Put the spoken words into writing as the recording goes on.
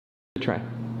Try.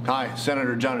 Hi,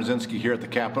 Senator Jasinski here at the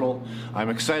Capitol. I'm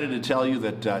excited to tell you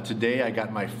that today I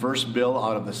got my first bill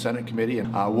out of the Senate committee.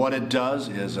 And what it does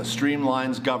is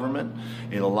streamlines government.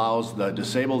 It allows the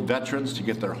disabled veterans to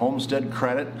get their homestead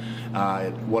credit.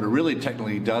 What it really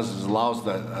technically does is allows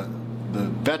the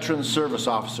Veteran Service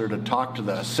Officer to talk to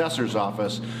the assessor's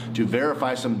office to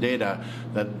verify some data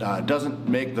that doesn't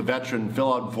make the veteran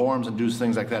fill out forms and do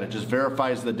things like that. It just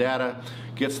verifies the data,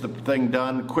 gets the thing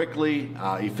done quickly,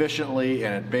 efficiently,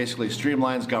 and it basically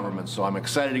streamlines government. So I'm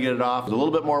excited to get it off. There's a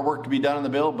little bit more work to be done in the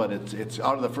bill, but it's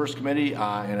out of the first committee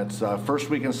and it's first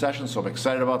week in session, so I'm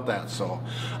excited about that. So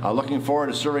looking forward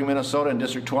to serving Minnesota in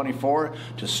District 24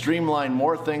 to streamline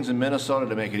more things in Minnesota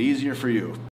to make it easier for you.